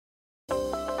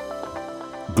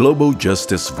Global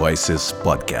Justice Voices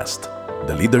Podcast,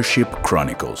 The Leadership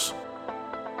Chronicles.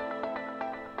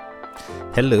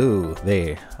 Hello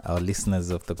there, our listeners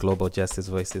of the Global Justice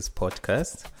Voices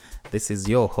Podcast. This is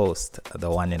your host,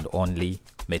 the one and only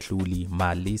Metluli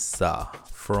Malisa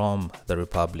from the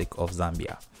Republic of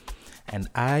Zambia. And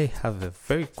I have a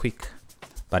very quick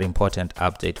but important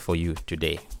update for you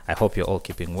today. I hope you're all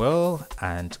keeping well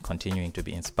and continuing to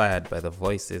be inspired by the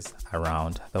voices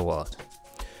around the world.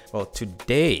 Well,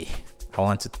 today I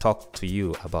want to talk to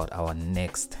you about our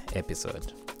next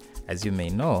episode. As you may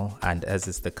know, and as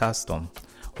is the custom,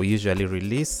 we usually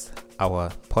release our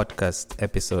podcast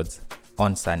episodes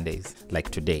on Sundays, like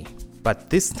today. But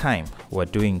this time, we're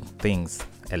doing things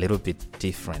a little bit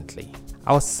differently.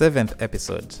 Our 7th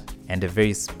episode, and a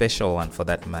very special one for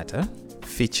that matter,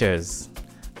 features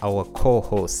our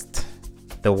co-host,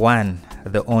 the one,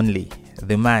 the only,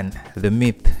 the man, the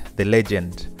myth, the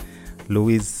legend,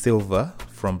 Luiz Silva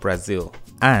from Brazil.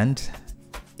 And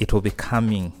it will be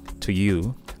coming to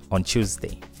you on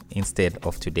Tuesday instead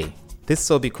of today. This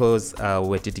so because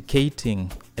we're dedicating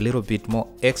a little bit more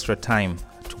extra time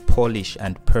to polish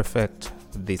and perfect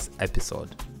this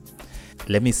episode.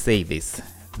 Let me say this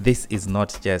is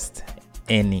not just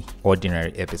any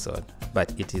ordinary episode,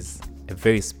 but it is a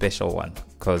very special one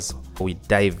because we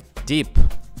dive deep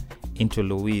into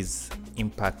Luiz's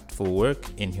impactful work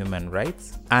in human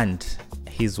rights and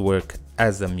his work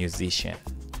as a musician,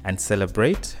 and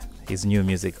celebrate his new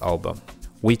music album,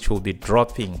 which will be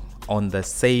dropping on the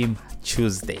same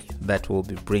Tuesday that will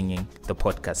be bringing the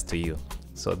podcast to you.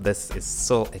 So this is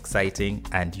so exciting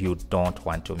and you don't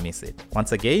want to miss it.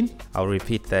 Once again, I'll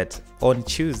repeat that on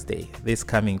Tuesday, this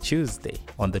coming Tuesday,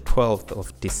 on the 12th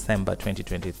of December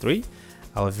 2023,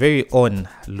 our very own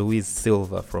Luiz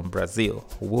Silva from Brazil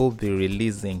will be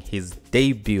releasing his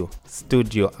debut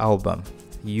studio album.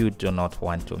 You do not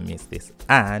want to miss this.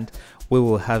 And we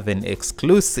will have an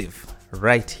exclusive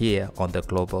right here on the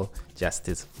Global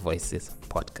Justice Voices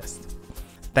podcast.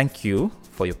 Thank you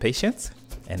for your patience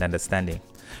and understanding.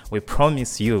 We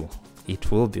promise you it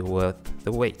will be worth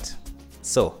the wait.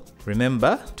 So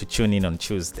remember to tune in on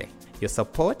Tuesday. Your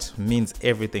support means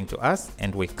everything to us,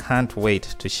 and we can't wait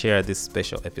to share this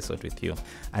special episode with you.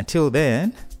 Until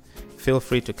then, feel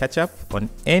free to catch up on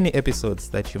any episodes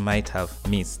that you might have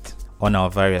missed on our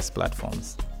various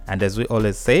platforms. And as we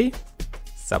always say,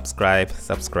 subscribe.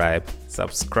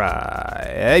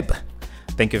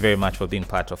 Thank you very much for being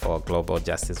part of our Global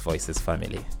Justice Voices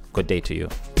family. Good day to you.